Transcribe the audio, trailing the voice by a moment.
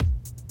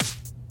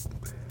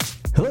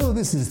Hello,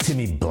 this is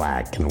Timmy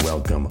Black, and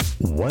welcome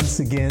once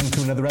again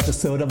to another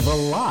episode of The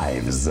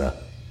Lives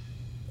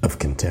of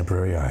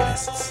Contemporary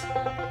Artists.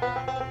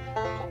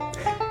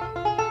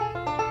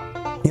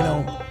 You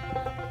know,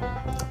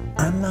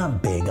 I'm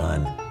not big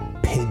on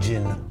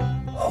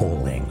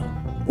pigeonholing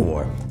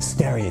or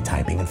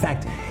stereotyping. In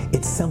fact,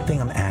 it's something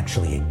I'm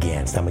actually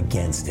against. I'm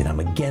against it. I'm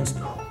against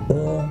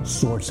all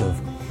sorts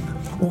of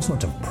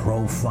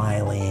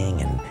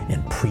profiling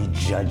and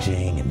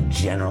prejudging and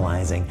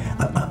generalizing.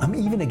 I'm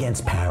even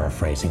against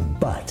paraphrasing,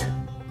 but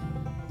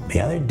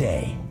the other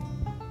day,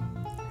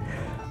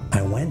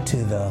 I went to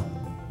the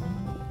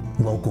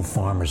local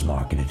farmer's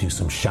market to do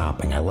some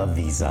shopping. I love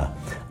these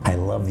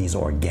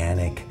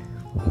organic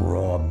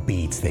raw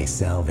beets they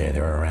sell there.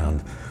 They're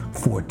around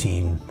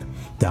 $14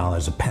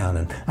 a pound,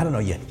 and I don't know,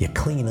 you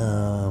clean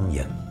them,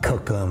 you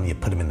cook them, you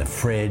put them in the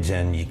fridge,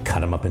 and you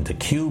cut them up into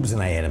cubes,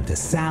 and I add them to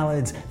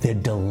salads. They're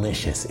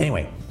delicious.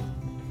 Anyway,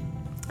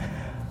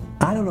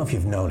 I don't know if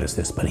you've noticed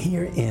this, but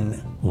here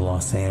in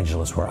Los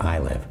Angeles, where I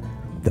live,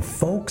 the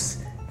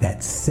folks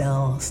that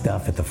sell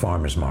stuff at the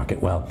farmer's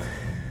market, well,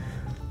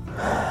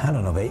 I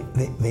don't know, they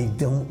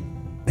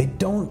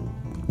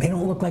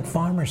don't look like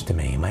farmers to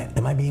me.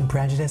 Am I being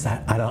prejudiced?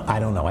 I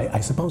don't know. I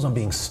suppose I'm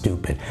being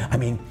stupid. I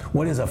mean,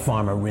 what is a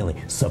farmer really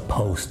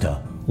supposed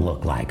to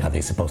look like? Are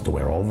they supposed to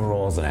wear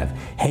overalls and have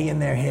hay in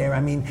their hair? I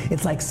mean,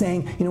 it's like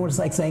saying, you know what it's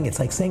like saying? It's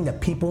like saying that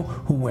people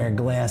who wear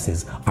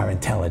glasses are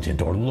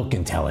intelligent or look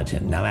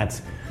intelligent. Now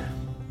that's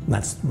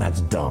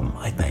dumb,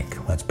 I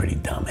think. That's pretty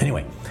dumb.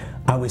 Anyway,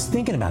 I was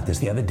thinking about this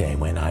the other day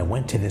when I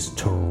went to this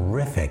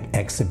terrific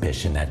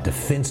exhibition at the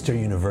Finster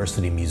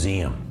University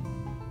Museum.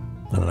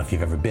 I don't know if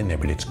you've ever been there,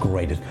 but it's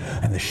great.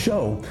 And the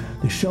show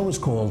is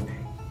called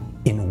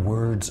In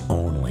Words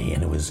Only,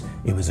 and it was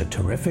a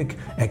terrific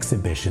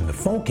exhibition. The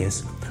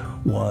focus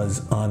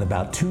was on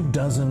about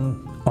 24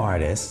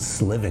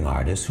 artists, living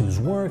artists, whose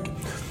work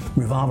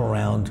revolve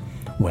around,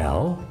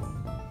 well,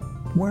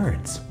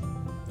 words.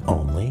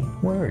 Only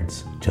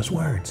words. Just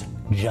words.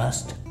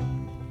 Just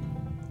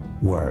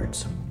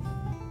words.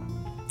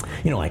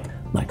 You know,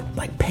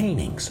 like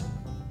paintings,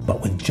 but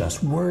with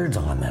just words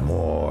on them,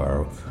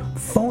 or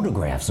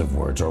photographs of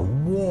words, or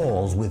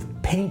walls with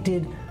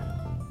painted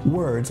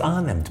words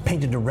on them,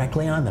 painted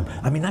directly on them.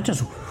 I mean, not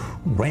just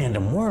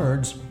random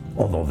words,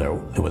 although there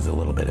was a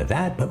little bit of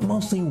that, but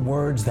mostly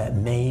words that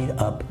made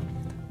up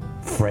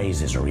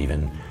phrases or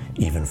even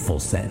full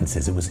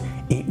sentences. It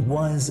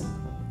was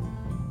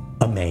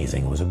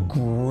amazing. It was a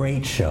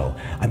great show.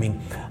 I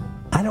mean,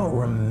 I don't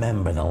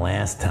remember the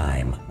last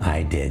time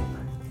I did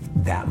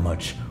that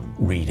much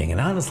reading,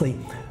 and honestly,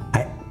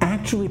 I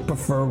actually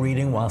prefer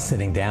reading while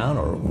sitting down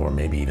or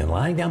maybe even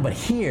lying down, but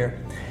here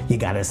you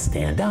gotta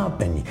stand up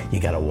and you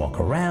gotta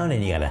walk around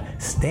and you gotta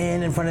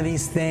stand in front of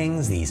these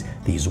things, these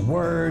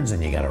words,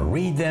 and you gotta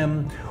read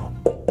them.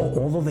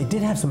 Although they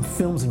did have some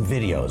films and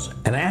videos,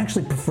 and I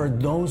actually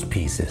preferred those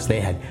pieces.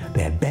 They had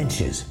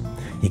benches.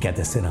 You got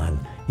to sit on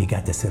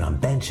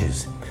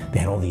benches. They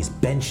had all these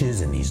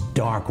benches in these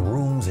dark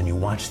rooms, and you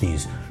watch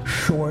these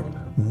short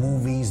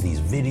movies, these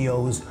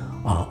videos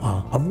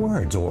of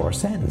words or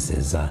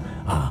sentences.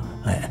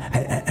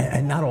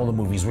 And not all the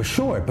movies were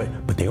short,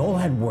 but they all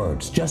had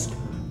words, just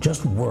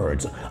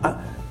words.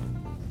 I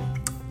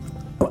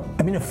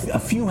mean, a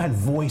few had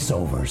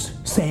voiceovers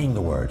saying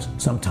the words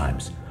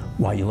sometimes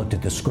while you looked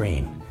at the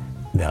screen.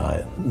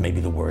 Maybe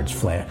the words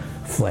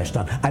flashed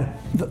on.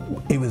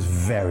 It was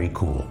very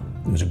cool.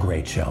 It was a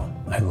great show.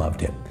 I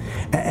loved it.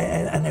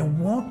 And I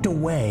walked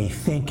away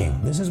thinking,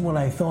 this is what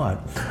I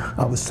thought.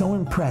 I was so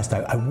impressed.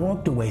 I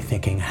walked away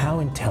thinking how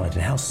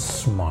intelligent, how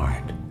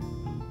smart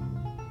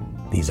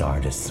these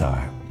artists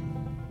are.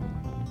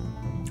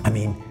 I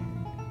mean,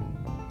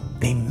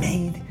 they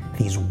made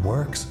these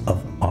works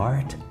of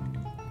art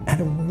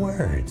out of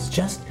words,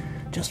 just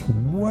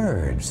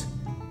words.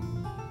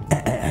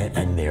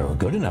 And they were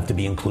good enough to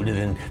be included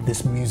in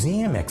this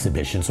museum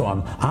exhibition. So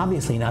I'm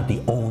obviously not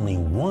the only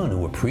one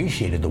who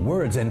appreciated the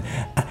words. And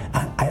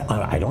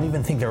I don't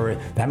even think there were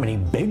that many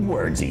big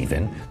words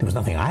even. There was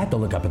nothing I had to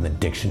look up in the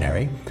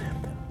dictionary.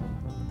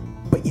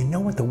 But you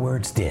know what the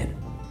words did?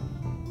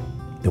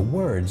 The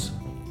words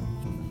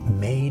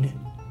made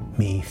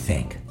me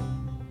think.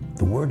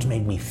 The words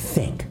made me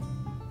think.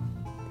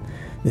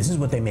 This is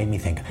what they made me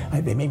think.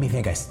 They made me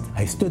think. I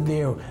stood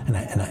there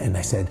and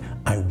I said,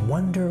 I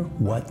wonder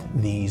what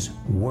these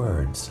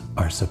words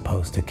are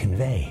supposed to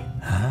convey,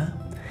 huh?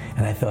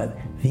 And I thought,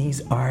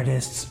 these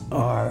artists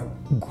are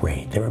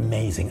great. They're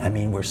amazing. I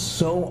mean, we're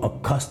so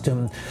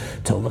accustomed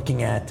to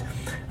looking at,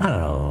 I don't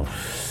know,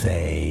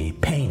 say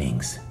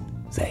paintings.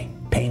 Say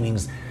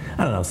paintings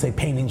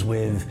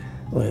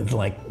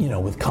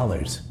with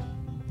colors.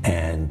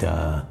 And,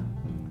 I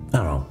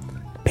don't know,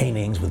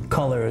 paintings with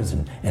colors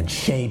and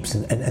shapes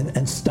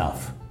and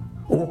stuff.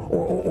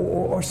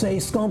 Or say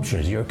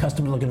sculptures. You're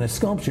accustomed to looking at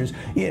sculptures.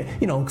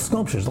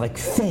 Sculptures like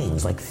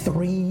things, like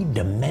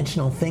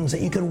three-dimensional things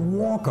that you can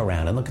walk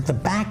around and look at the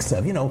backs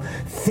of.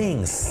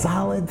 Things,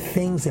 solid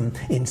things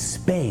in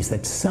space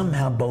that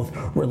somehow both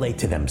relate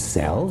to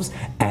themselves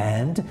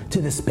and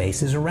to the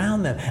spaces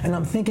around them. And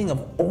I'm thinking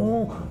of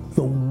all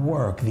the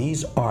work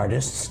these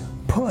artists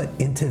put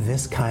into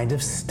this kind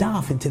of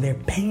stuff, into their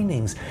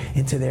paintings,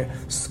 into their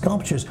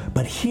sculptures.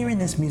 But here in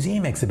this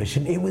museum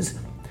exhibition, it was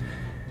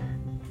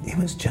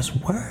just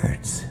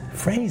words,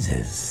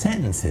 phrases,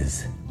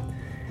 sentences.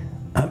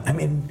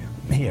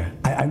 Here,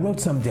 I wrote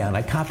some down.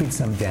 I copied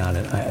some down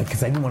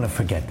because I didn't want to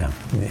forget them.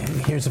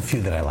 Here's a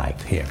few that I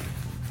liked. Here.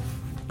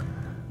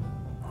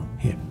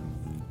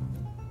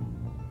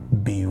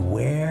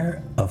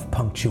 Beware of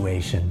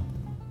punctuation.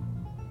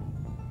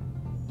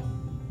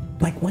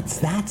 Like, what's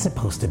that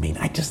supposed to mean?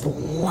 I just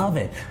love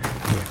it.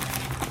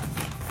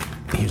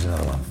 Here's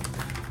another one.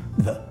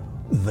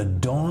 The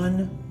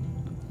dawn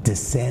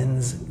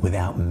descends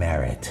without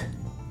merit.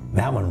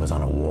 That one was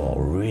on a wall,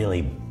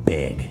 really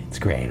big. It's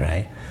great,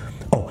 right?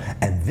 Oh,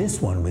 and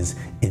this one was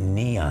in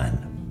neon.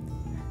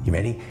 You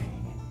ready?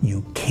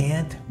 You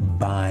can't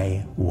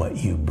buy what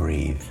you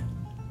breathe.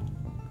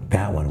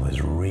 That one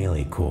was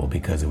really cool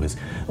because it was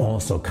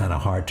also kind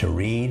of hard to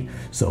read,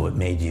 so it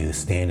made you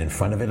stand in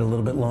front of it a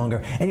little bit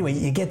longer. Anyway,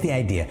 you get the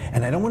idea,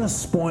 and I don't want to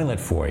spoil it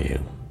for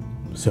you.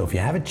 So if you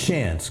have a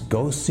chance,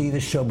 go see the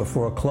show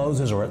before it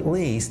closes, or at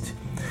least,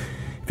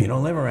 if you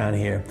don't live around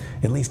here,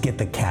 at least get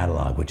the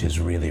catalog, which is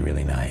really,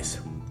 really nice.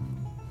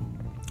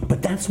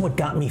 But that's what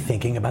got me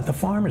thinking about the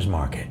farmer's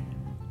market.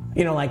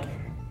 Like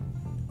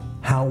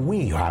how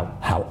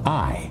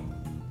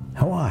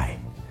I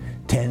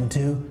tend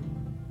to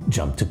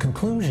jump to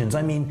conclusions.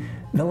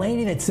 The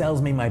lady that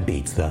sells me my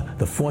beets, the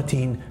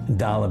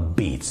 $14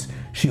 beets,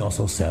 she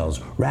also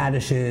sells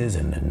radishes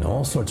and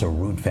all sorts of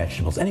root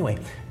vegetables. Anyway,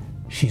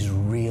 she's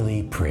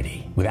really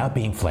pretty, without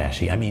being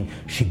flashy.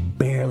 She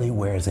barely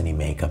wears any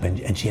makeup,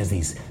 and she has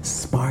these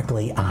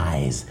sparkly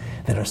eyes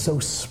that are so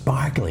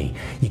sparkly,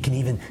 you can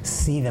even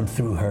see them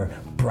through her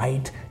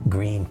bright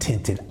green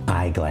tinted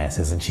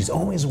eyeglasses, and she's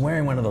always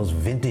wearing one of those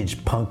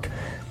vintage punk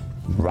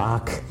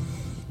rock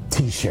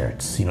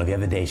t-shirts. The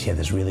other day she had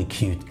this really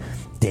cute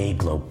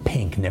Dayglow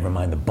pink, never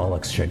mind the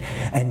Bullocks shirt.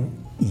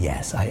 And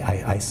yes,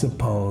 I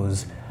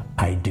suppose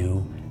I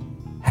do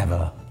have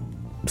a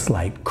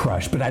slight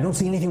crush, but I don't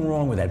see anything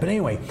wrong with that. But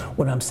anyway,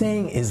 what I'm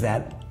saying is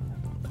that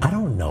I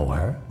don't know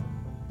her.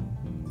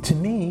 To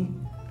me,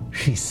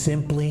 she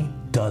simply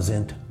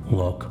doesn't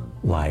look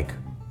like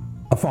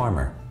a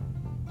farmer.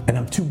 And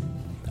I'm too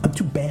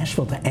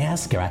bashful to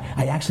ask her.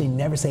 I actually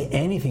never say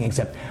anything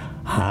except,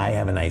 "Hi,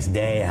 have a nice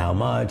day, how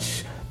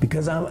much?"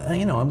 Because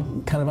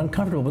I'm kind of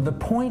uncomfortable. But the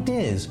point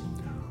is,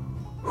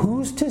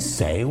 who's to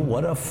say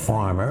what a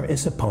farmer is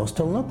supposed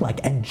to look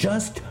like? And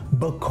just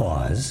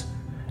because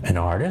an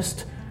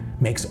artist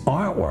makes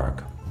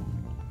artwork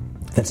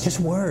that's just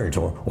words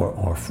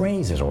or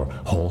phrases or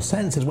whole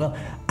sentences, well,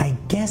 I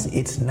guess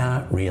it's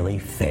not really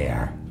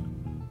fair.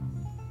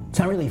 It's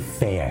not really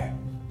fair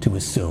to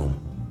assume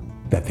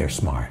that they're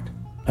smart.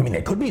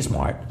 They could be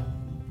smart.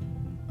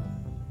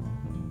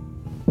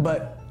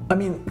 But,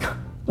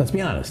 let's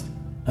be honest.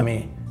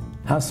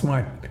 How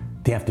smart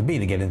do you have to be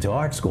to get into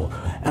art school?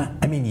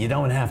 You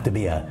don't have to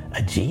be a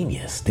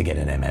genius to get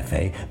an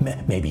MFA.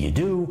 Maybe you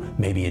do,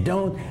 maybe you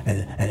don't,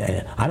 and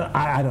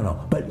I don't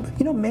know. But,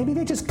 maybe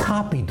they just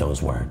copied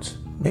those words.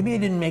 Maybe they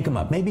didn't make them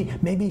up. Maybe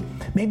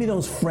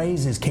those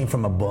phrases came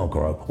from a book,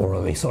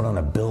 or they saw it on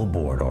a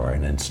billboard, or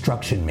an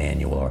instruction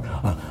manual, or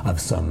of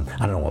some,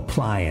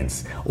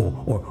 appliance,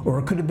 or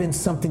it could have been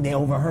something they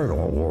overheard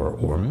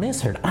or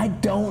misheard. I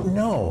don't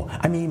know.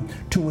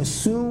 To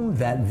assume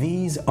that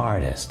these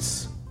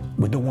artists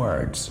with the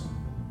words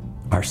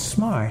are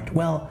smart,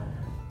 well,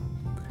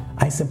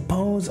 I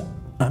suppose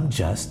I'm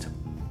just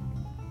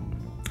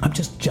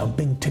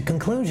jumping to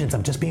conclusions.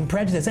 I'm just being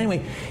prejudiced.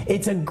 Anyway,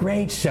 it's a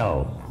great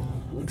show.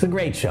 It's a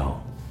great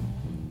show.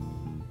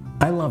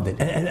 I loved it.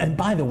 And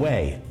by the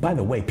way,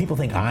 people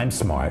think I'm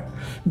smart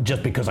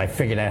just because I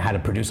figured out how to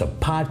produce a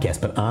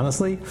podcast. But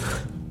honestly,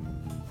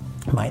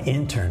 my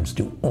interns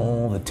do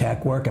all the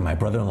tech work, and my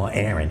brother-in-law,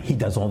 Aaron, he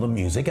does all the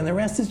music, and the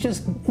rest is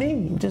just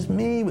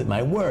me with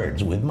my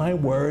words,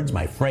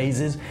 my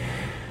phrases,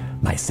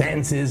 my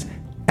sentences.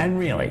 And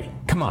really,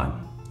 come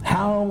on,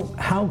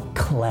 how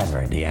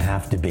clever do you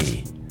have to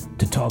be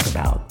to talk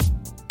about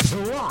the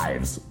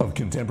lives of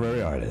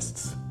contemporary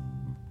artists?